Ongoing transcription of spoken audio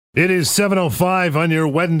It is 7:05 on your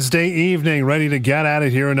Wednesday evening, ready to get at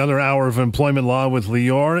it here. Another hour of employment law with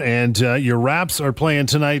Lior, and your Raps are playing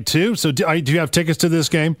tonight too. So do you have tickets to this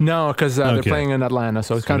game? No, because they're playing in Atlanta,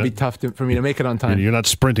 so it's going to be tough for me to make it on time. You're not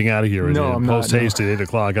sprinting out of here. No, I'm not. Post-haste at 8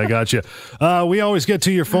 o'clock. I got you. We always get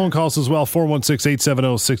to your phone calls as well,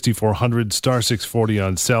 416-870-6400, star 640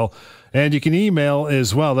 on cell. And you can email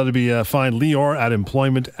as well. That'll be fine,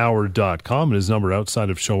 Lior@employmenthour.com. And his number outside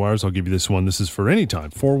of show hours, I'll give you this one. This is for any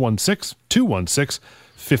time,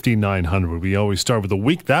 416-216-5900. We always start with the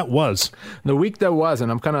week that was. The week that was,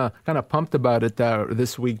 and I'm kind of pumped about it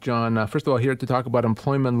this week, John. First of all, here to talk about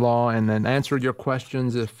employment law and then answer your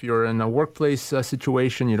questions. If you're in a workplace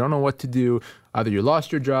situation, you don't know what to do, either you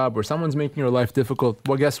lost your job or someone's making your life difficult,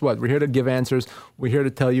 well, guess what? We're here to give answers. We're here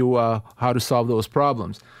to tell you how to solve those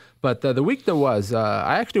problems. But the week that was,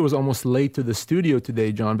 I actually was almost late to the studio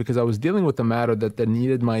today, John, because I was dealing with a matter that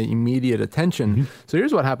needed my immediate attention. Mm-hmm. So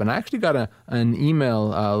here's what happened. I actually got an email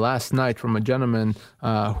last night from a gentleman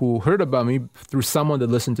who heard about me through someone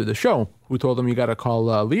that listened to the show, who told him, you got to call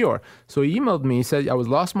Lior. So he emailed me, he said, I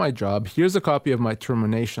lost my job. Here's a copy of my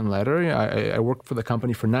termination letter. I worked for the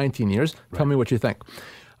company for 19 years. Right. Tell me what you think.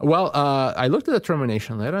 Well, I looked at the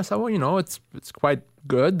termination letter. I said, well, it's quite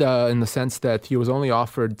good in the sense that he was only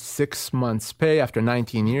offered 6 months' pay after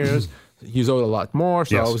 19 years. He's owed a lot more.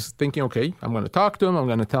 So yes. I was thinking, okay, I'm going to talk to him. I'm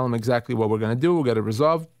going to tell him exactly what we're going to do. We'll get it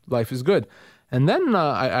resolved. Life is good. And then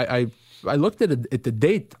I looked at the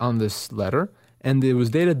date on this letter, and it was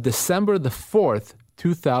dated December the 4th,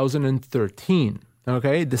 2013.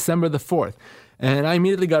 Okay, December the 4th. And I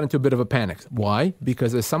immediately got into a bit of a panic. Why?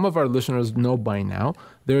 Because as some of our listeners know by now,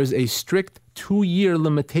 there is a strict 2-year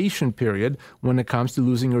limitation period when it comes to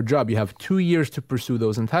losing your job. You have 2 years to pursue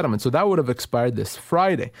those entitlements. So that would have expired this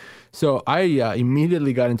Friday. So I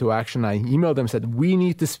immediately got into action. I emailed them, said, we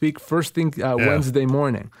need to speak first thing Wednesday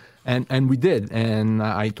morning. And we did. And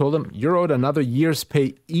I told them, you're owed another year's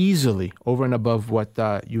pay easily over and above what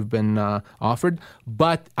you've been offered.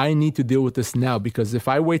 But I need to deal with this now, because if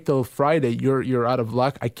I wait till Friday, you're out of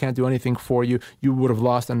luck. I can't do anything for you. You would have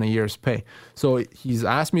lost on a year's pay. So he's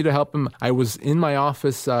asked me to help him. I was in my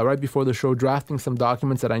office right before the show drafting some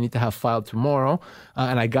documents that I need to have filed tomorrow.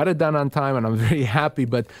 And I got it done on time, and I'm very happy.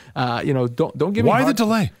 But, don't give me Why the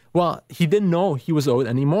delay? Well, he didn't know he was owed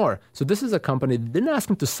anymore. So this is a company that didn't ask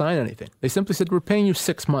him to sign anything. They simply said, we're paying you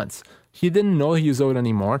 6 months. He didn't know he was owed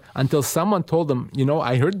anymore until someone told him,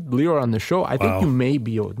 I heard Lior on the show. I think you may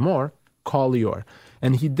be owed more. Call Lior.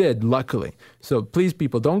 And he did, luckily. So please,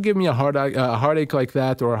 people, don't give me a heartache like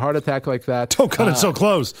that or a heart attack like that. Don't cut it so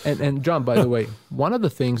close. And John, by the way, one of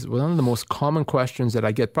the most common questions that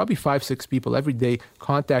I get, probably 5-6 people every day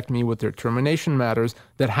contact me with their termination matters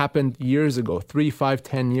that happened years ago, 3, 5,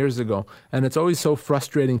 10 years ago. And it's always so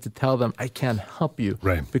frustrating to tell them, I can't help you,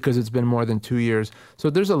 right, because it's been more than 2 years. So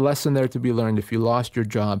there's a lesson there to be learned. If you lost your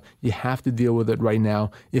job, you have to deal with it right now.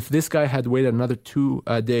 If this guy had waited another 2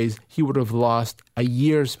 days, he would have lost a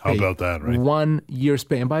year's pay. How about that, right? 1 year's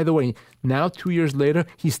pay. And by the way, now 2 years later,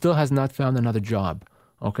 he still has not found another job.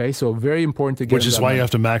 Okay, so very important to get. Which is why you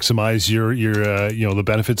have to maximize your the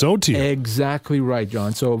benefits owed to you. Exactly right,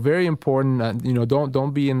 John. So very important.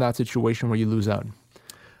 Don't be in that situation where you lose out.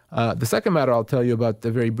 The second matter I'll tell you about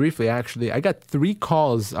very briefly. Actually, I got 3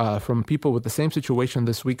 calls from people with the same situation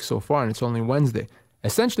this week so far, and it's only Wednesday.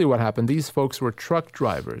 Essentially what happened, these folks were truck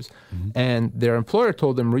drivers, and their employer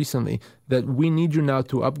told them recently that we need you now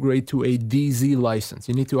to upgrade to a DZ license.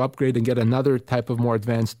 You need to upgrade and get another type of more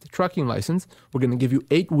advanced trucking license. We're going to give you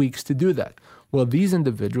 8 weeks to do that. Well, these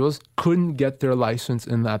individuals couldn't get their license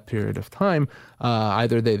in that period of time.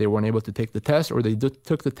 Either they weren't able to take the test, or they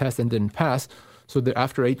took the test and didn't pass. So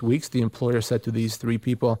after 8 weeks, the employer said to these 3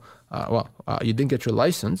 people, you didn't get your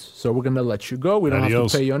license, so we're going to let you go. We don't have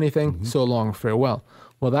to pay you anything. So long, farewell.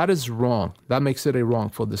 Well, that is wrong. That makes it a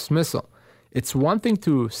wrongful dismissal. It's one thing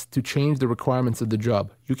to change the requirements of the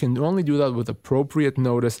job. You can only do that with appropriate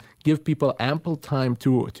notice, give people ample time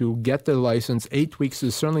to get their license. 8 weeks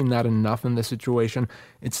is certainly not enough in this situation.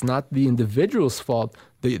 It's not the individual's fault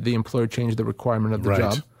the employer changed the requirement of the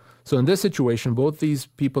job. So in this situation, both these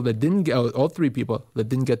people that didn't get, all 3 people that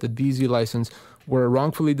didn't get the DZ license were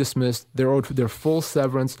wrongfully dismissed. They're owed their full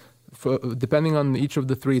severance. Depending on each of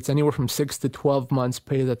the 3, it's anywhere from 6 to 12 months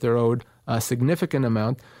pay that they're owed, a significant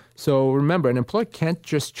amount. So remember, an employer can't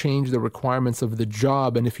just change the requirements of the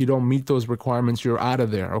job, and if you don't meet those requirements, you're out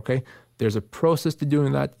of there, okay? There's a process to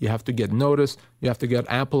doing that. You have to get notice. You have to get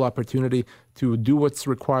ample opportunity to do what's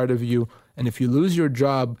required of you. And if you lose your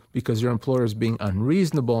job because your employer is being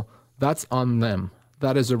unreasonable, that's on them.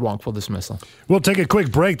 that is a wrongful dismissal. We'll take a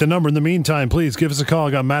quick break. The number in the meantime, please give us a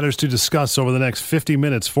call. Got matters to discuss over the next 50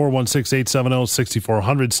 minutes.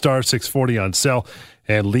 416-870-6400, star 640 on cell.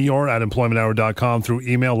 And Lior@employmenthour.com through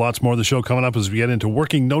email. Lots more of the show coming up as we get into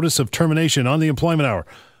working notice of termination on the Employment Hour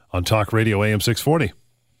on Talk Radio AM 640.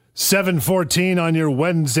 7:14 on your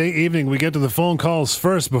Wednesday evening. We get to the phone calls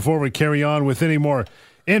first before we carry on with any more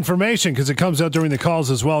information because it comes out during the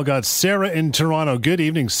calls as well. Got Sarah in Toronto. Good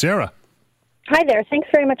evening, Sarah. Hi there. Thanks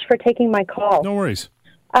very much for taking my call. No worries.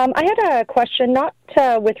 I had a question, not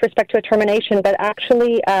with respect to a termination, but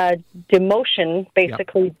actually a demotion,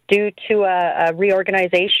 basically due to a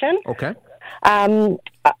reorganization. Okay. I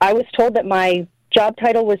was told that my job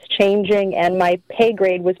title was changing and my pay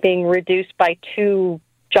grade was being reduced by 2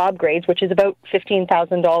 job grades, which is about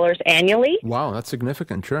 $15,000 annually. Wow, that's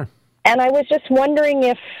significant, sure. And I was just wondering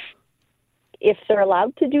if they're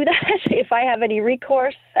allowed to do that, if I have any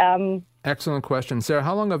recourse. Excellent question. Sarah,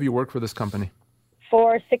 how long have you worked for this company?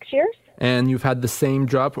 For 6 years. And you've had the same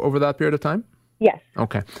job over that period of time? Yes.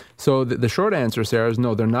 Okay. So the short answer, Sarah, is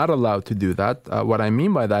no, they're not allowed to do that. What I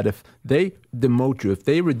mean by that, if they demote you, if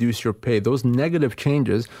they reduce your pay, those negative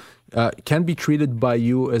changes can be treated by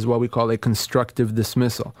you as what we call a constructive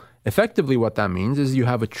dismissal. Effectively, what that means is you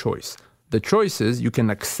have a choice. The choice is you can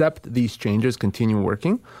accept these changes, continue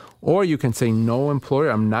working, or you can say, no, employer,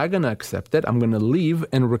 I'm not going to accept it. I'm going to leave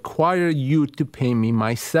and require you to pay me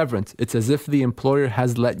my severance. It's as if the employer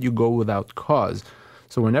has let you go without cause.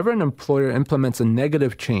 So whenever an employer implements a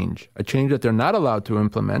negative change, a change that they're not allowed to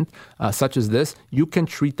implement, such as this, you can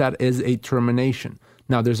treat that as a termination.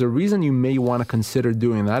 Now, there's a reason you may want to consider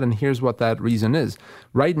doing that, and here's what that reason is.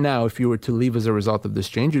 Right now, if you were to leave as a result of this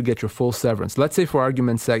change, you get your full severance. Let's say, for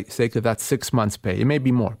argument's sake, that that's 6 months' pay. It may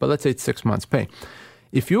be more, but let's say it's 6 months' pay.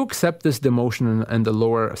 If you accept this demotion and the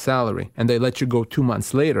lower salary, and they let you go 2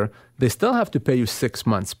 months later, they still have to pay you 6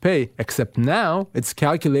 months' pay, except now it's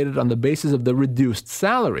calculated on the basis of the reduced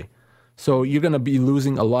salary. So you're going to be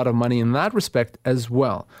losing a lot of money in that respect as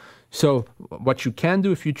well. So what you can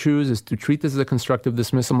do if you choose is to treat this as a constructive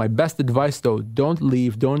dismissal. My best advice, though, don't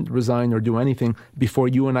leave, don't resign or do anything before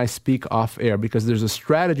you and I speak off air, because there's a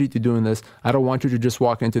strategy to doing this. I don't want you to just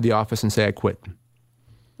walk into the office and say, I quit.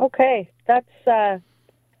 Okay, that's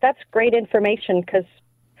great information because,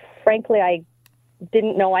 frankly, I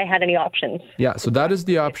didn't know I had any options. Yeah, so that is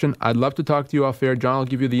the option. I'd love to talk to you off air. John will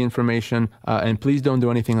give you the information, and please don't do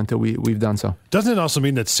anything until we've done so. Doesn't it also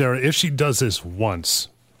mean that, Sarah, if she does this once,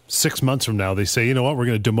 6 months from now, they say, you know what, we're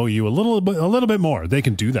going to demote you a little bit more. They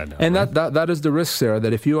can do that now. And right? that is the risk, Sarah,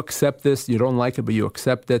 that if you accept this, you don't like it, but you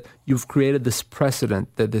accept it, you've created this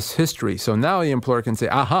precedent, this history. So now the employer can say,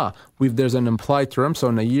 aha, there's an implied term, so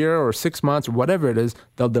in a year or 6 months or whatever it is,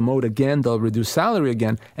 they'll demote again, they'll reduce salary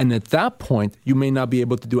again, and at that point, you may not be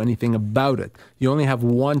able to do anything about it. You only have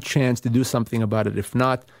one chance to do something about it. If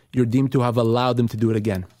not, you're deemed to have allowed them to do it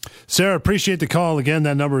again. Sarah, appreciate the call. Again,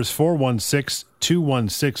 that number is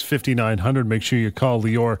 416-216-5900. Make sure you call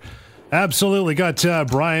Lior. Absolutely. Got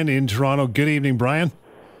Brian in Toronto. Good evening, Brian.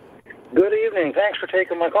 Good evening. Thanks for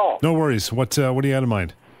taking my call. No worries. What do you have in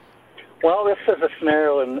mind? Well, this is a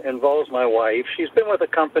scenario involves my wife. She's been with the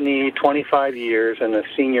company 25 years in a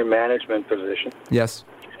senior management position. Yes.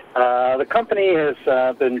 The company has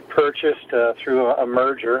been purchased through a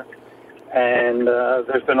merger, and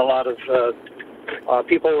there's been a lot of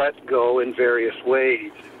people let go in various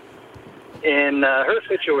ways. In her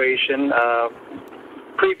situation,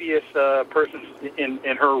 previous persons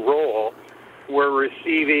in her role were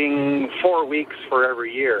receiving 4 weeks for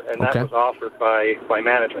every year, and that was offered by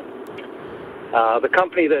management. The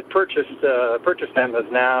company that purchased them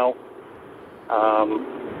is now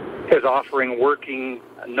is offering working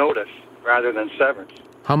notice rather than severance.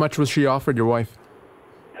 How much was she offered, your wife?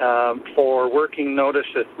 For working notice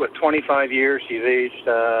with 25 years, she's aged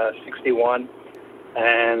 61,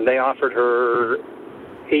 and they offered her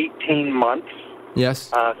 18 months. Yes.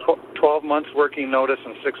 12 months working notice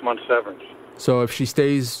and 6 months severance. So if she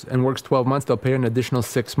stays and works 12 months, they'll pay her an additional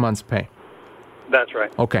 6 months pay. That's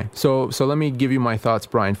right. Okay, so let me give you my thoughts,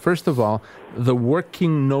 Brian. First of all, the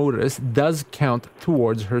working notice does count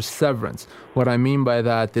towards her severance. What I mean by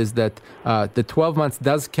that is that the 12 months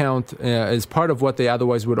does count as part of what they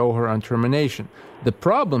otherwise would owe her on termination. The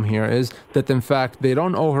problem here is that, in fact, they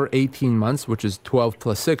don't owe her 18 months, which is 12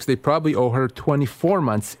 plus 6. They probably owe her 24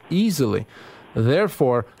 months easily.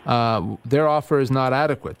 Therefore, their offer is not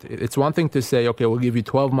adequate. It's one thing to say, okay, we'll give you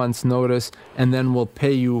 12 months notice and then we'll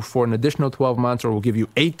pay you for an additional 12 months, or we'll give you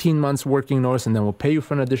 18 months working notice and then we'll pay you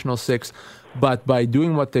for an additional 6. But by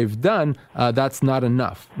doing what they've done, that's not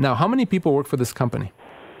enough. Now, how many people work for this company?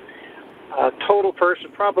 Total person,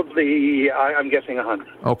 probably, I'm guessing 100.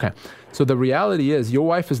 Okay. So the reality is your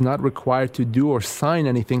wife is not required to do or sign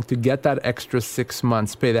anything to get that extra 6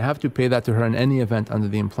 months pay. They have to pay that to her in any event under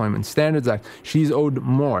the Employment Standards Act. She's owed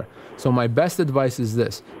more. So my best advice is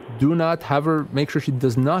this. Do not have her, make sure she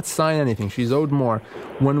does not sign anything. She's owed more.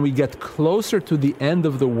 When we get closer to the end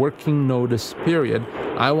of the working notice period,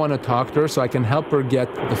 I want to talk to her so I can help her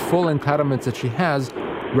get the full entitlements that she has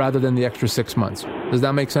rather than the extra 6 months. Does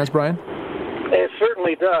that make sense, Brian? It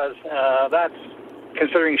certainly does. That's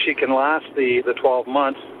considering she can last the 12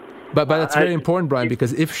 months. But that's very important, Brian,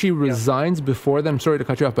 because if she resigns before then, I'm sorry to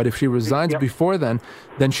cut you off, but if she resigns before then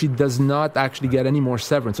she does not actually get any more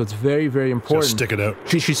severance. So it's very, very important. Just stick it out.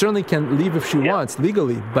 She certainly can leave if she wants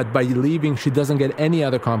legally, but by leaving, she doesn't get any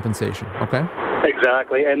other compensation, okay?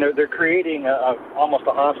 Exactly, and they're creating almost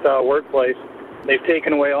a hostile workplace. They've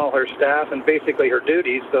taken away all her staff and basically her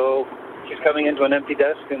duties, so she's coming into an empty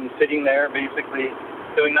desk and sitting there basically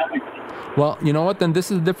doing nothing. Well, you know what? Then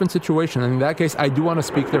this is a different situation. And in that case, I do want to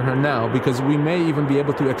speak to her now because we may even be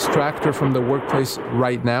able to extract her from the workplace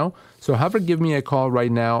right now. So have her give me a call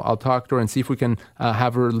right now. I'll talk to her and see if we can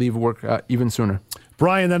have her leave work even sooner.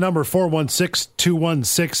 Brian, that number,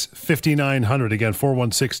 416-216-5900. Again,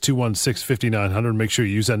 416-216-5900. Make sure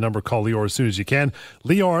you use that number. Call Lior as soon as you can.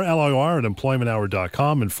 Lior, L-I-O-R, at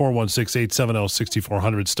employmenthour.com and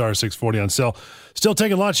 416-870-6400, star 640 on cell. Still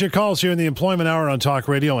taking lots of your calls here in the Employment Hour on Talk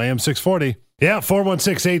Radio, AM 640. Yeah,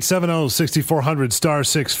 416-870-6400, star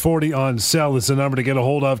 640 on cell is the number to get a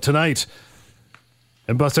hold of tonight.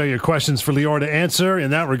 And bust out your questions for Lior to answer. In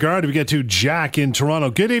that regard, we get to Jack in Toronto.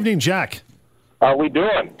 Good evening, Jack. How are we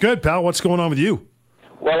doing? Good, pal. What's going on with you?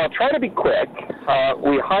 Well, I'll try to be quick.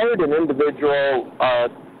 We hired an individual,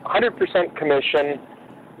 100% commission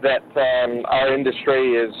that our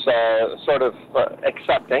industry is sort of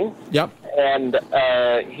accepting. Yep. And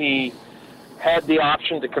he had the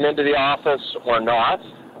option to come into the office or not.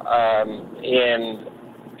 And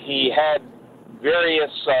he had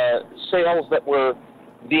various sales that were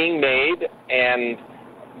being made,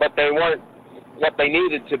 but they weren't what they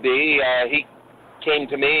needed to be. He came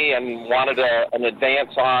to me and wanted an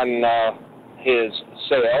advance on his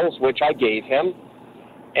sales, which I gave him.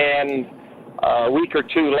 And a week or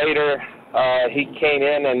two later, he came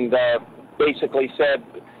in and basically said,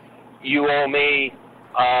 you owe me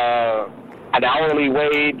an hourly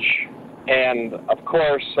wage. And, of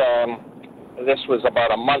course, this was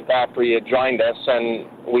about a month after he had joined us, and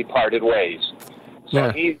we parted ways.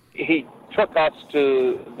 So he took us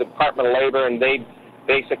to the Department of Labor, and they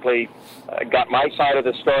basically got my side of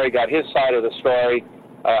the story, got his side of the story.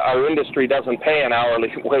 Our industry doesn't pay an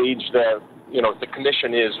hourly wage. The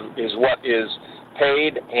commission is what is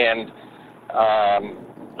paid, and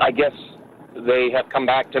I guess they have come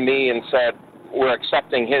back to me and said, we're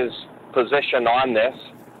accepting his position on this,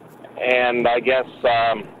 and I guess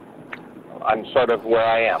I'm sort of where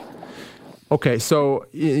I am. Okay, so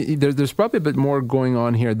there's probably a bit more going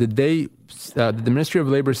on here. Did the Ministry of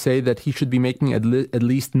Labor say that he should be making at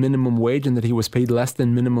least minimum wage and that he was paid less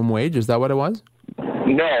than minimum wage? Is that what it was?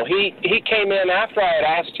 No, he came in after I had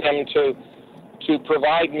asked him to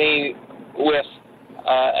provide me with,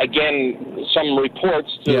 again, some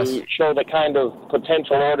reports to show the kind of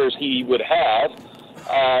potential orders he would have.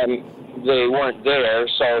 They weren't there,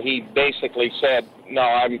 so he basically said, no,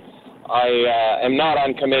 I am not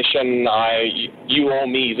on commission. You owe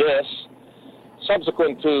me this.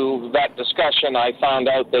 Subsequent to that discussion, I found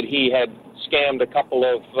out that he had scammed a couple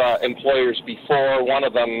of employers before. One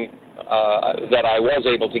of them that I was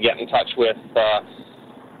able to get in touch with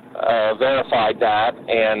verified that,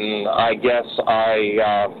 and I guess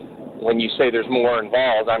when you say there's more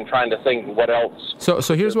involved, I'm trying to think what else. So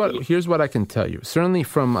here's what I can tell you. Certainly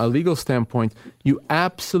from a legal standpoint, you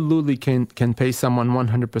absolutely can pay someone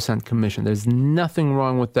 100% commission. There's nothing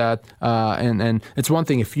wrong with that. And it's one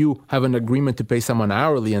thing if you have an agreement to pay someone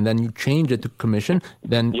hourly and then you change it to commission,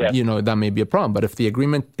 then that may be a problem. But if the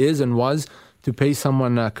agreement is and was to pay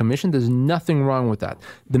someone commission, there's nothing wrong with that.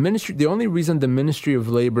 The only reason the Ministry of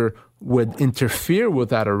Labor would interfere with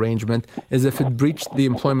that arrangement is if it breached the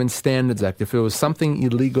Employment Standards Act, if it was something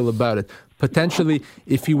illegal about it. Potentially,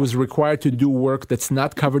 if he was required to do work that's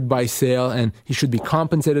not covered by sale and he should be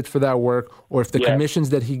compensated for that work, or if the commissions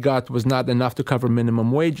that he got was not enough to cover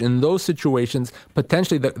minimum wage. In those situations,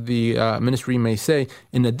 potentially the ministry may say,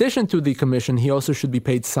 in addition to the commission, he also should be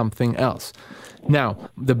paid something else. Now,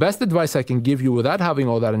 the best advice I can give you without having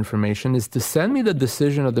all that information is to send me the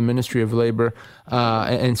decision of the Ministry of Labor,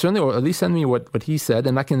 and certainly So at least send me what he said,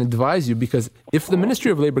 and I can advise you, because if the Ministry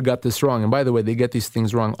of Labor got this wrong, and by the way, they get these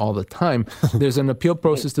things wrong all the time, there's an appeal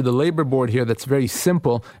process to the Labor Board here that's very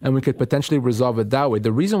simple, and we could potentially resolve it that way.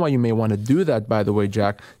 The reason why you may want to do that, by the way,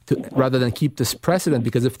 Jack, rather than keep this precedent,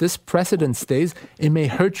 because if this precedent stays, it may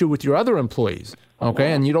hurt you with your other employees,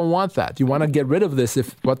 okay? And you don't want that. You want to get rid of this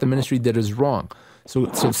if what the ministry did is wrong. So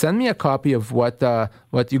send me a copy of what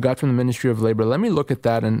you got from the Ministry of Labor. Let me look at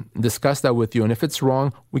that and discuss that with you. And if it's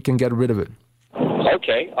wrong, we can get rid of it.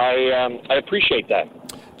 Okay, I appreciate that.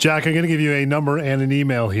 Jack, I'm going to give you a number and an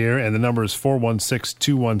email here, and the number is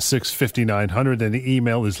 416-216-5900, and the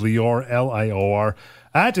email is Lior, Lior,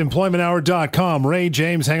 at employmenthour.com. Ray,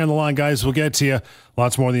 James, hang on the line, guys. We'll get to you.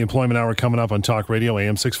 Lots more of the Employment Hour coming up on Talk Radio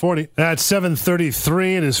AM 640. At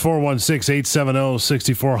 7:33, it is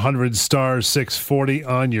 416-870-6400, star 640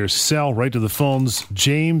 on your cell. Right to the phones.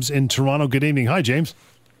 James in Toronto. Good evening. Hi, James.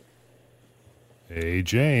 Hey,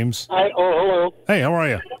 James. Hi. Oh, hello. Hey, how are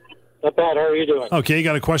you? Not bad. How are you doing? Okay, you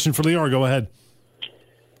got a question for Lior? Go ahead.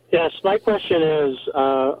 Yes, my question is,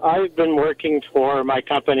 I've been working for my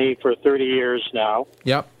company for 30 years now,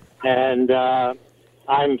 Yep. and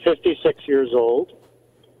I'm 56 years old,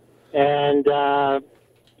 and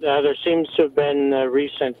there seems to have been a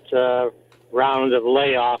recent round of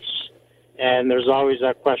layoffs, and there's always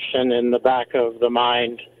that question in the back of the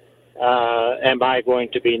mind, am I going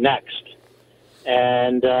to be next?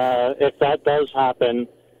 And if that does happen,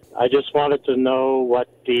 I just wanted to know what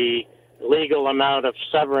the legal amount of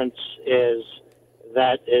severance is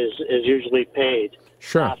that is usually paid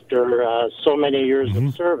after so many years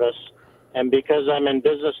of service. And because I'm in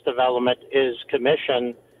business development, is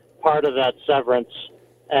commission part of that severance,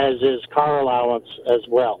 as is car allowance as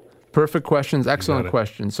well? Perfect questions. Excellent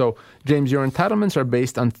questions. So, James, your entitlements are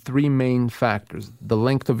based on three main factors: the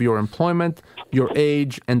length of your employment, your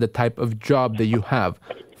age, and the type of job that you have.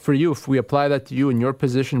 For you, if we apply that to you in your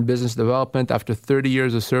position, business development, after 30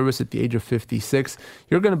 years of service at the age of 56,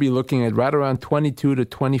 you're going to be looking at right around 22 to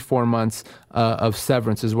 24 months of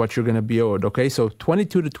severance is what you're going to be owed, okay? So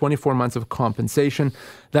 22 to 24 months of compensation.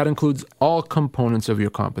 That includes all components of your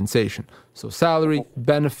compensation. So salary,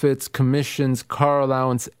 benefits, commissions, car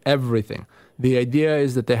allowance, everything. The idea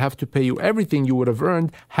is that they have to pay you everything you would have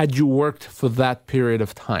earned had you worked for that period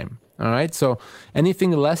of time. All right, so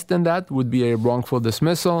anything less than that would be a wrongful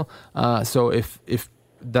dismissal. So if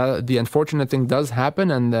the unfortunate thing does happen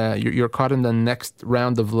and you're caught in the next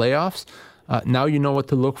round of layoffs, now you know what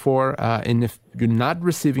to look for. And if you're not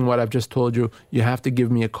receiving what I've just told you, you have to give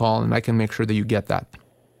me a call, and I can make sure that you get that.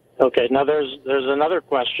 Okay. Now there's another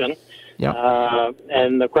question. Yeah.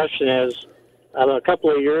 And the question is, a couple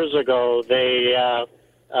of years ago, they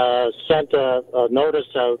sent a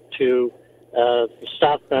notice out to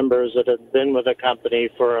staff members that have been with the company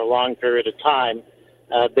for a long period of time,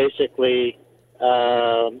 basically,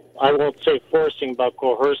 I won't say forcing, but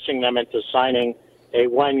coercing them into signing a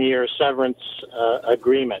 1-year severance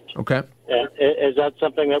agreement. Okay. Is that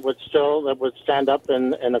something that would stand up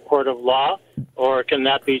in a court of law, or can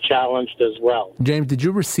that be challenged as well? James, did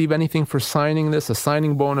you receive anything for signing this? A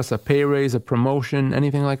signing bonus, a pay raise, a promotion,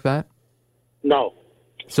 anything like that? No.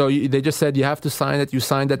 So they just said you have to sign it. You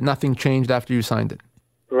signed it. Nothing changed after you signed it.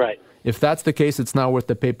 Right. If that's the case, it's not worth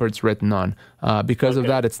the paper it's written on. Because of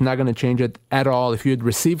that, it's not going to change it at all. If you had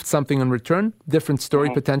received something in return, different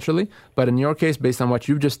story potentially. But in your case, based on what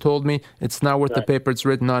you've just told me, it's not worth the paper it's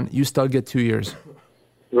written on. You still get 2 years.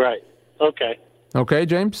 Right. Okay. Okay,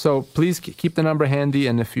 James? So please keep the number handy.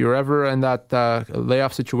 And if you're ever in that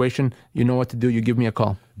layoff situation, you know what to do. You give me a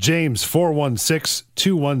call. James,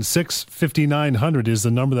 416-216-5900 is the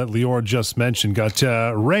number that Lior just mentioned. Got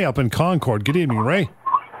Ray up in Concord. Good evening, Ray.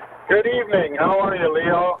 Good evening. How are you,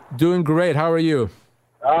 Leo? Doing great. How are you?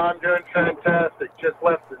 I'm doing fantastic. Just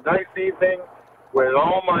left a nice evening with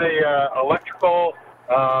all my electrical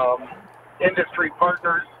industry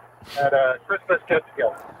partners at a Christmas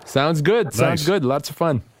get-together. Sounds good. Nice. Sounds good. Lots of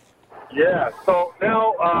fun. Yeah. So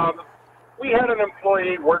now we had an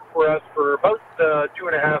employee work for us for about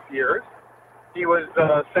 2.5 years. He was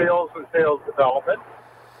sales and sales development.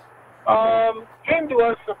 Came to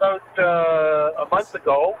us about a month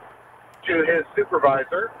ago to his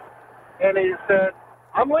supervisor, and he said,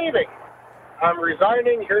 I'm leaving. I'm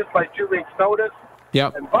resigning. Here's my 2 weeks notice.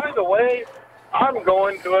 Yeah. And by the way, I'm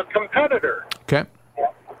going to a competitor. Okay.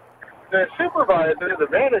 The supervisor, the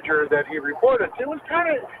manager that he reported to,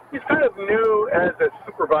 he's kind of new as a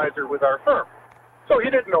supervisor with our firm. So he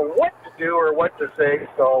didn't know what to do or what to say,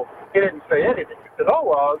 so he didn't say anything. He said, oh,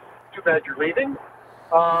 well, it's too bad you're leaving.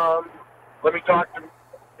 Let me talk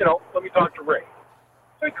to Ray.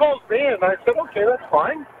 So he calls me, and I said, okay, that's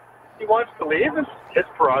fine. he wants to leave, it's his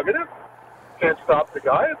prerogative. Can't stop the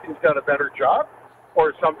guy if he's got a better job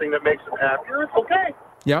or something that makes him happier. It's okay.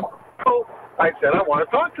 Yeah. So I said, I want to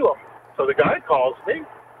talk to him. So the guy calls me.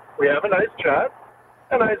 We have a nice chat.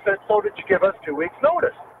 And I said, so did you give us 2 weeks'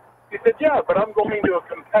 notice? He said, yeah, but I'm going to a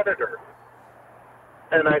competitor.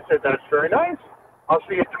 And I said, that's very nice. I'll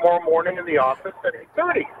see you tomorrow morning in the office at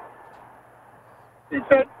 8:30. He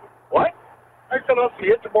said, what? I said, I'll see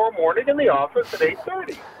you tomorrow morning in the office at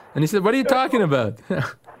 8:30. And he said, what are you talking about?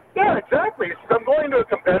 Yeah, exactly. He said, I'm going to a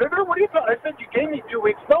competitor. What are you talking? I said, you gave me 2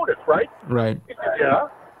 weeks' notice, right? Right. He said, yeah.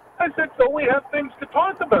 I said, so we have things to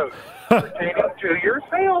talk about pertaining to your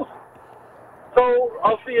sales. So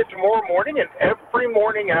I'll see you tomorrow morning and every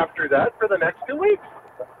morning after that for the next 2 weeks.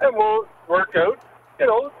 And we'll work out,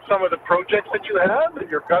 some of the projects that you have and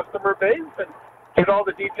your customer base and get all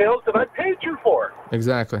the details that I paid you for.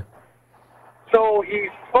 Exactly. So he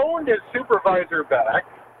phoned his supervisor back,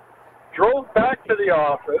 drove back to the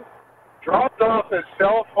office, dropped off his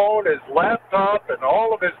cell phone, his laptop, and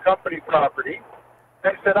all of his company property,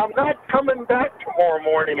 and said, I'm not coming back tomorrow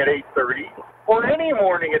morning at 8:30 or any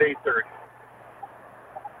morning at 8:30.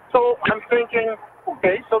 So I'm thinking,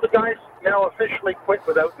 okay, so the guy's now officially quit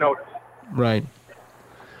without notice. Right.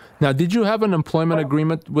 Now, did you have an employment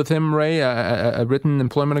agreement with him, Ray, a written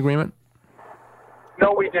employment agreement?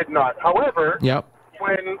 No, we did not. However, Yep.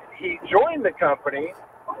 when he joined the company,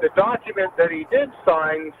 the document that he did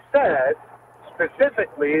sign said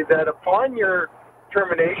specifically that upon your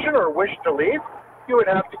termination or wish to leave, you would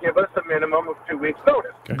have to give us a minimum of 2 weeks'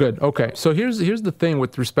 notice. Good. Okay. So here's the thing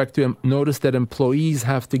with respect to notice that employees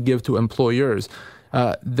have to give to employers.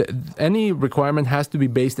 Any requirement has to be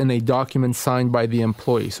based in a document signed by the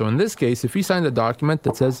employee. So in this case, if he signed a document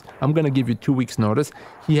that says, I'm going to give you 2 weeks' notice,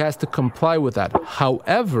 he has to comply with that.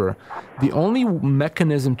 However, the only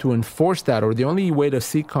mechanism to enforce that, or the only way to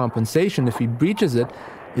seek compensation if he breaches it,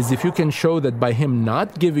 is if you can show that by him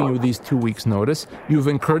not giving you these 2 weeks' notice, you've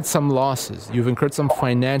incurred some losses, you've incurred some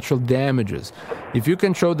financial damages. If you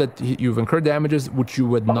can show that you've incurred damages which you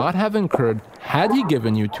would not have incurred had he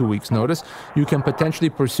given you 2 weeks' notice, you can potentially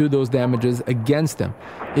pursue those damages against him.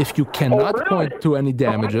 If you cannot point to any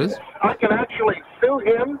damages... I can actually sue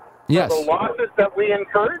him Yes. for the losses that we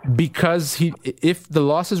incurred? Because if the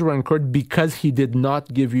losses were incurred because he did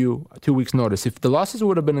not give you 2 weeks' notice. If the losses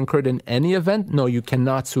would have been incurred in any event, no, you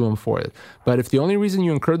cannot sue him for it. But if the only reason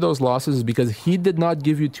you incurred those losses is because he did not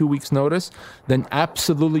give you 2 weeks' notice, then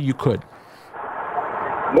absolutely you could.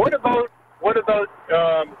 What about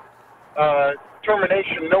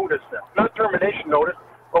termination notice then? Not termination notice,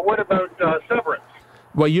 but what about severance?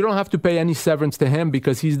 Well, you don't have to pay any severance to him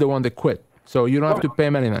because he's the one that quit. So you don't have to pay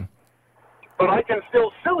him anything. But I can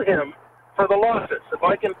still sue him for the losses. If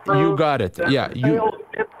I can prove You got it. that Yeah, the sales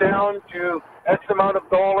dipped down to X amount of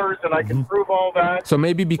dollars and I can prove all that. So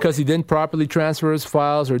maybe because he didn't properly transfer his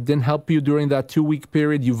files or didn't help you during that 2 week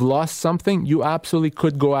period, you've lost something, you absolutely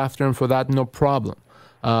could go after him for that, no problem.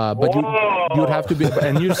 But you'd have to be,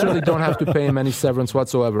 and you certainly don't have to pay him any severance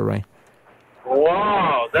whatsoever, Ray.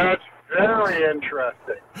 Wow, that's very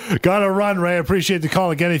interesting. Got to run, Ray. Appreciate the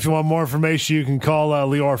call. Again, if you want more information, you can call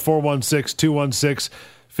Lior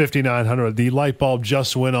 416-216-5900. The light bulb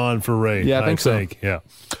just went on for Ray. Yeah, I think so. Yeah.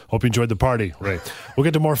 Hope you enjoyed the party, Ray. We'll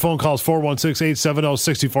get to more phone calls.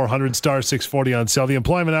 416-870-6400, star 640 on sale. The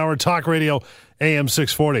Employment Hour, Talk Radio, AM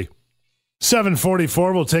 640.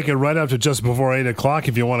 7:44. We'll take it right up to just before 8 o'clock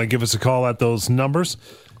if you want to give us a call at those numbers.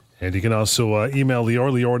 And you can also email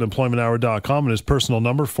Lior at employmenthour.com, and his personal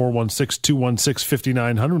number,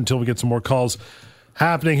 416-216-5900, until we get some more calls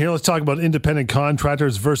happening here. Let's talk about independent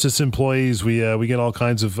contractors versus employees. We get all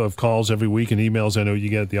kinds of calls every week and emails I know you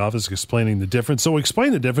get at the office explaining the difference. So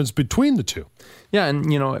explain the difference between the two. Yeah,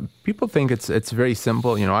 and, people think it's very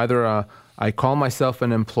simple. Either I call myself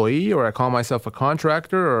an employee or I call myself a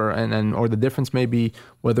contractor, or the difference may be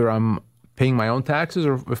whether I'm paying my own taxes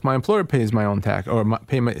or if my employer pays my own tax or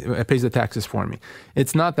pays the taxes for me.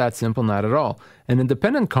 It's not that simple, not at all. An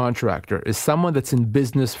independent contractor is someone that's in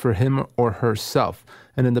business for him or herself.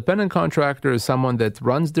 An independent contractor is someone that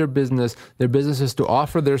runs their business. Their business is to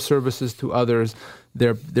offer their services to others.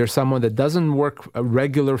 They're someone that doesn't work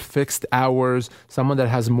regular fixed hours, someone that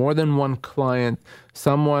has more than one client,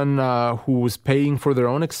 someone who's paying for their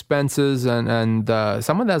own expenses, and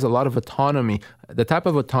someone that has a lot of autonomy, the type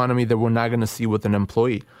of autonomy that we're not going to see with an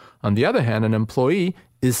employee. On the other hand, an employee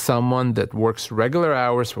is someone that works regular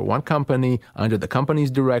hours for one company under the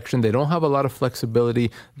company's direction. They don't have a lot of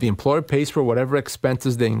flexibility. The employer pays for whatever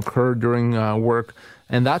expenses they incur during work,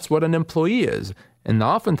 and that's what an employee is. And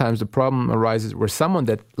oftentimes the problem arises where someone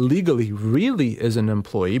that legally really is an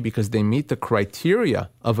employee because they meet the criteria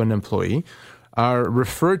of an employee are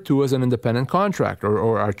referred to as an independent contractor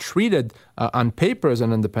or are treated on paper as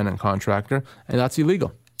an independent contractor, and that's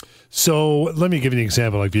illegal. So let me give you an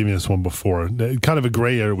example. I've given you this one before. Kind of a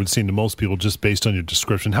gray area would seem to most people just based on your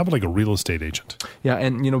description. How about like a real estate agent? Yeah,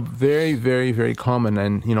 and, very, very, very common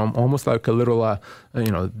and, almost like a little,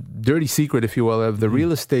 dirty secret, if you will, of the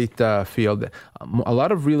real estate field. A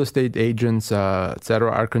lot of real estate agents, et cetera,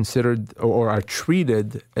 are considered or are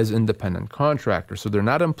treated as independent contractors. So they're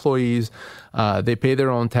not employees. They pay their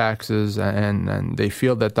own taxes and they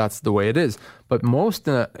feel that that's the way it is. But most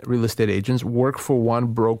real estate agents work for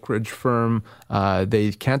one brokerage firm.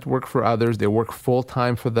 They can't work for others. They work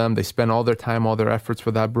full-time for them. They spend all their time, all their efforts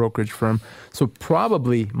for that brokerage firm. So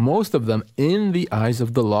probably most of them, in the eyes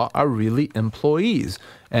of the law, are really employees.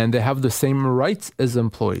 And they have the same rights as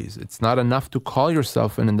employees. It's not enough to call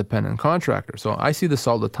yourself an independent contractor. So I see this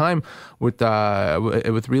all the time with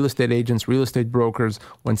real estate agents, real estate brokers,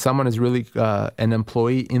 when someone is really an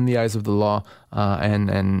employee in the eyes of the law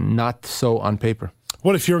and not so on paper.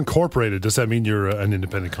 What if you're incorporated? Does that mean you're an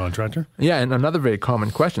independent contractor? Yeah, and another very common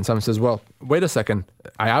question. Someone says, well, wait a second.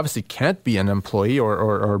 I obviously can't be an employee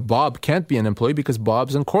or Bob can't be an employee because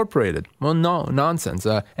Bob's incorporated. Well, no, nonsense.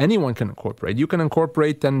 Anyone can incorporate. You can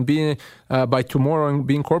incorporate and be by tomorrow and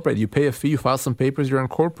be incorporated. You pay a fee, you file some papers, you're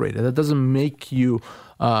incorporated. That doesn't make you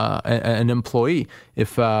an employee.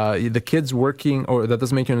 If the kid's working, or that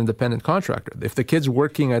doesn't make you an independent contractor. If the kid's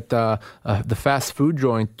working at the fast food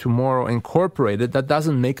joint tomorrow incorporated, that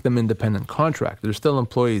doesn't make them independent contractors. They're still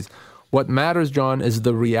employees. What matters, John, is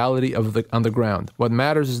the reality on the ground. What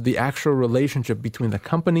matters is the actual relationship between the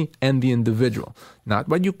company and the individual. Not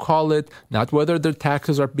what you call it, not whether their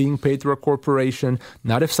taxes are being paid through a corporation,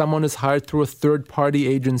 not if someone is hired through a third-party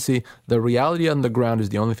agency. The reality on the ground is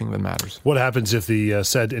the only thing that matters. What happens if the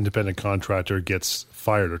said independent contractor gets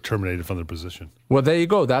fired or terminated from their position? Well, there you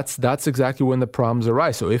go. That's exactly when the problems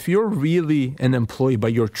arise. So if you're really an employee,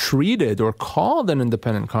 but you're treated or called an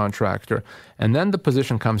independent contractor, and then the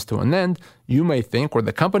position comes to an end, you may think, or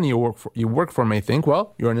the company you work for may think,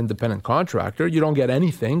 well, you're an independent contractor. You don't get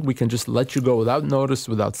anything. We can just let you go without notice,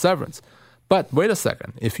 without severance. But wait a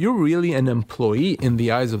second. If you're really an employee in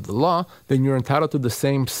the eyes of the law, then you're entitled to the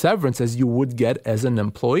same severance as you would get as an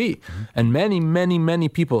employee. Mm-hmm. And many, many, many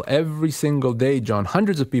people every single day, John,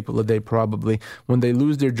 hundreds of people a day probably, when they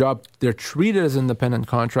lose their job, they're treated as an independent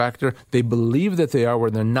contractor. They believe that they are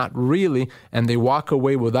where they're not really, and they walk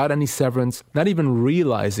away without any severance, not even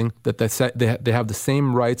realizing that they have the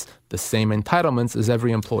same rights, the same entitlements as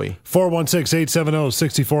every employee.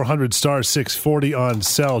 416-870-6400 star 640 on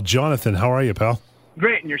cell. Jonathan, how are you, pal?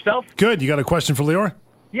 Great, and yourself? Good. You got a question for Lior?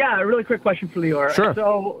 Yeah, a really quick question for Lior. Sure.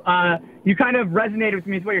 So you kind of resonated with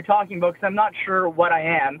me with what you're talking about because I'm not sure what I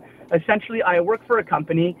am. Essentially, I work for a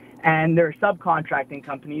company, and they're a subcontracting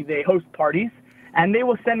company. They host parties, and they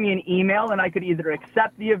will send me an email, and I could either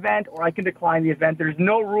accept the event or I can decline the event. There's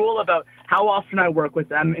no rule about how often I work with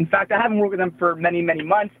them. In fact, I haven't worked with them for many, many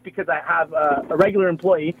months because I have a regular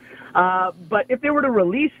employee. But if they were to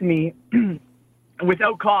release me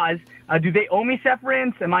without cause, do they owe me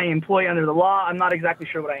severance? Am I an employee under the law? I'm not exactly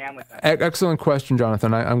sure what I am with that. Excellent question,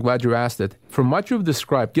 Jonathan. I'm glad you asked it. From what you've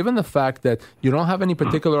described, given the fact that you don't have any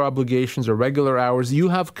particular obligations or regular hours, you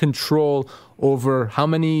have control over how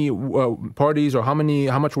many parties or how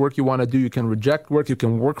much work you want to do. You can reject work. You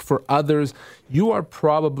can work for others. You are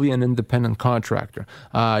probably an independent contractor.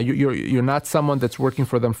 You're not someone that's working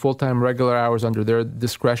for them full-time, regular hours under their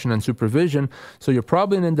discretion and supervision. So you're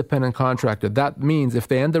probably an independent contractor. That means if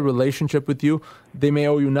they end the relationship with you, they may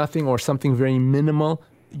owe you nothing or something very minimal.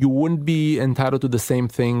 You wouldn't be entitled to the same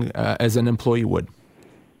thing as an employee would.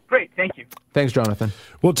 Great, thank you. Thanks, Jonathan.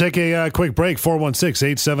 We'll take a quick break.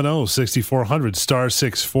 416-870-6400 star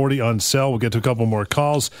 640 on cell. We'll get to a couple more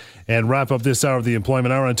calls and wrap up this hour of the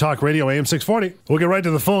Employment Hour on Talk Radio AM 640. We'll get right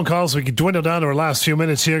to the phone calls. We can dwindle down to our last few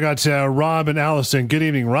minutes here. Got Rob and Allison. Good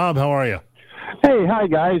evening, Rob. How are you? Hey, hi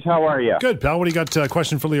guys. How are you? Good, pal. What do you got?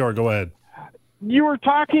 Question for Lior. Go ahead. You were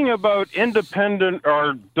talking about independent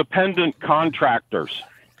or dependent contractors.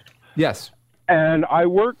 Yes. And I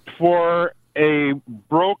worked for a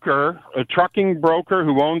broker, a trucking broker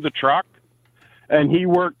who owned the truck, and he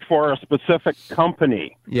worked for a specific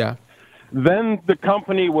company. Yeah. Then the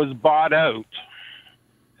company was bought out,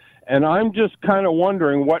 and I'm just kind of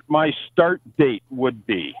wondering what my start date would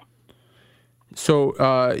be.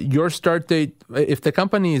 So your start date, if the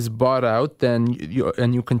company is bought out, then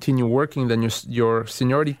you continue working, then your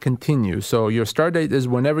seniority continues. So your start date is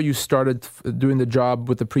whenever you started doing the job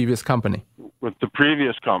with the previous company. With the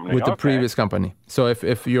previous company. With the previous company. So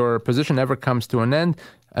if your position ever comes to an end,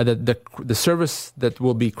 the service that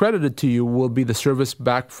will be credited to you will be the service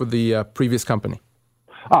back for the previous company.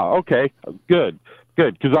 Oh, okay. Good.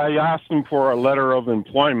 Because I asked them for a letter of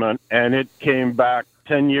employment, and it came back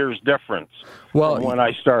 10 years difference from when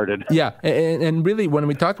I started. Yeah, and really, when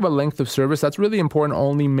we talk about length of service, that's really important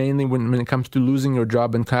only mainly when it comes to losing your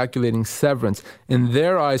job and calculating severance. In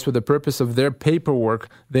their eyes, for the purpose of their paperwork,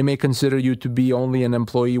 they may consider you to be only an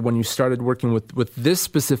employee when you started working with this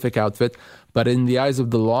specific outfit. But in the eyes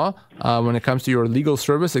of the law, when it comes to your legal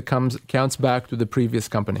service, it counts back to the previous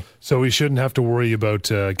company. So we shouldn't have to worry about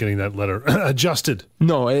getting that letter adjusted.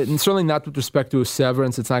 No, and certainly not with respect to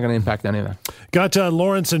severance. It's not going to impact any of that. Got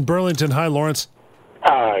Lawrence in Burlington. Hi, Lawrence.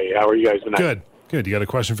 Hi, how are you guys tonight? Good. You got a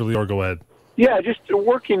question for Lior? Go ahead. Yeah, just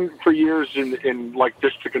working for years in like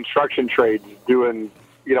just the construction trades, doing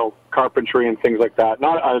carpentry and things like that.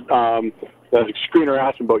 Not the screener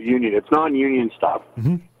asked about union. It's non-union stuff.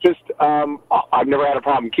 Mm-hmm. Just I've never had a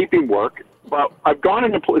problem keeping work, but I've gone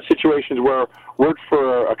into situations where I worked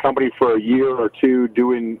for a company for a year or two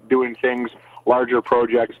doing things, larger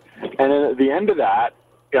projects, and then at the end of that,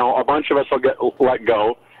 a bunch of us will get let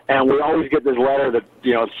go, and we always get this letter that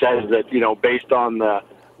says that based on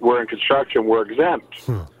we're in construction, we're exempt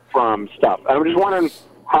from stuff. And I'm just wondering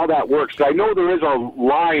how that works. I know there is a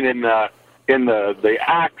line in the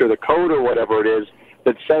act or the code or whatever it is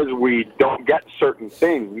that says we don't get certain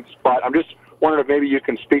things, but I'm just wondering if maybe you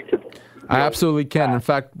can speak to I absolutely can. In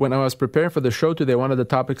fact, when I was preparing for the show today, one of the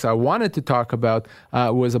topics I wanted to talk about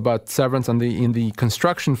was about severance in the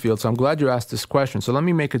construction field. So I'm glad you asked this question. So let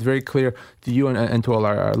me make it very clear to you and to all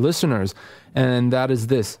our listeners. And that is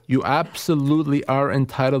this. You absolutely are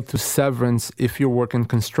entitled to severance if you work in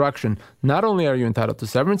construction. Not only are you entitled to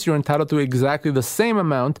severance, you're entitled to exactly the same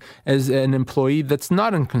amount as an employee that's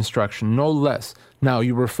not in construction, no less. Now,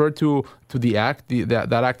 you refer to the act.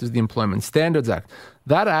 That act is the Employment Standards Act.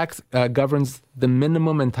 That act governs the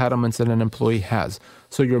minimum entitlements that an employee has.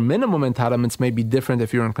 So your minimum entitlements may be different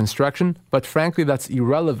if you're in construction, but frankly, that's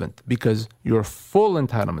irrelevant because your full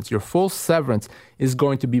entitlements, your full severance is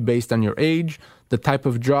going to be based on your age, the type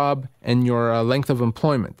of job, and your length of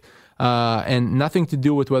employment. And nothing to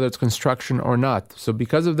do with whether it's construction or not. So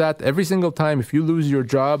because of that, every single time, if you lose your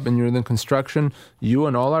job and you're in construction, you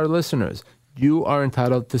and all our listeners, you are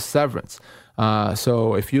entitled to severance.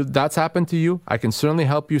 So if that's happened to you, I can certainly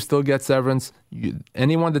help you still get severance.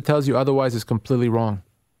 Anyone that tells you otherwise is completely wrong.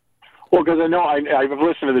 Well, because I know I've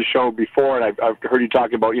listened to the show before, and I've heard you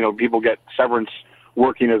talking about, people get severance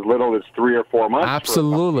working as little as 3 or 4 months.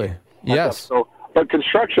 Absolutely, yes. So, but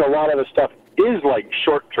construction, a lot of the stuff is like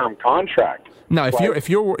short-term contract. Now,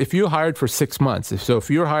 if you're hired for 6 months, if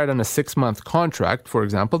you're hired on a 6-month contract, for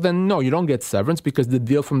example, then no, you don't get severance because the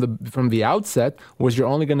deal from the outset was you're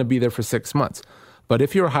only going to be there for 6 months. But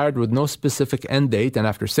if you're hired with no specific end date and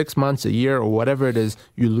after 6 months, a year, or whatever it is,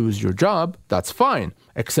 you lose your job, that's fine,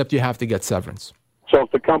 except you have to get severance. So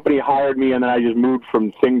if the company hired me and then I just moved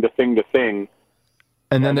from thing to thing to thing,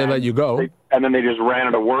 and then they let you go, and then they just ran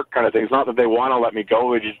out of work kind of thing. It's not that they want to let me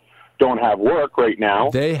go; they just don't have work right now.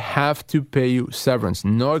 They have to pay you severance.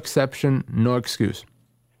 No exception, no excuse.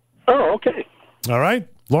 Oh, okay. All right.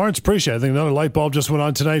 Lawrence, appreciate it. I think another light bulb just went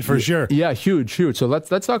on tonight for sure. Yeah, huge. So let's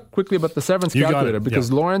talk quickly about the severance calculator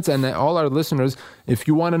because Lawrence and all our listeners, if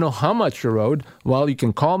you want to know how much you're owed, well, you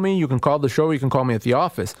can call me, you can call the show, you can call me at the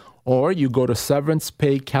office. Or you go to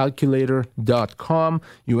severancepaycalculator.com,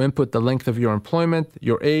 you input the length of your employment,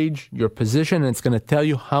 your age, your position, and it's going to tell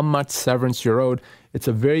you how much severance you're owed. It's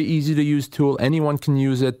a very easy-to-use tool. Anyone can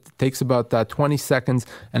use it. It takes about 20 seconds,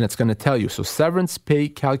 and it's going to tell you. So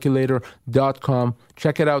severancepaycalculator.com.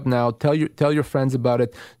 Check it out now. Tell your friends about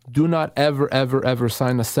it. Do not ever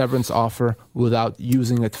sign a severance offer without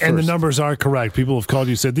using it first. And the numbers are correct. People have called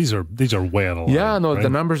you and said these are way out of line. Yeah, no, right? The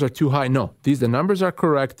numbers are too high. No, the numbers are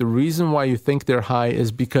correct. The reason why you think they're high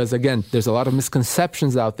is because, again, there's a lot of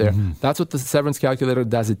misconceptions out there. Mm-hmm. That's what the severance calculator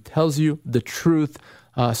does. It tells you the truth.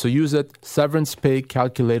 So use it,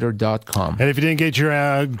 severancepaycalculator.com. And if you didn't get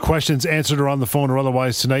your questions answered or on the phone or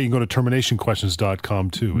otherwise tonight, you can go to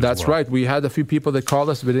terminationquestions.com too. That's right. We had a few people that called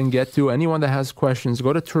us we didn't get to. Anyone that has questions,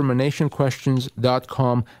 go to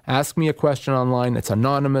terminationquestions.com. Ask me a question online. It's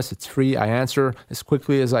anonymous. It's free. I answer as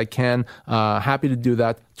quickly as I can. Happy to do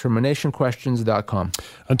that. terminationquestions.com.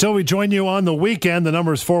 Until we join you on the weekend, the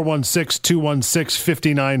number is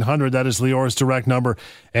 416-216-5900. That is Lior's direct number,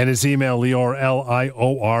 and his email, Lior,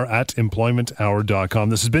 Lior, @employmenthour.com.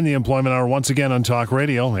 This has been the Employment Hour once again on Talk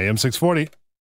Radio, AM 640.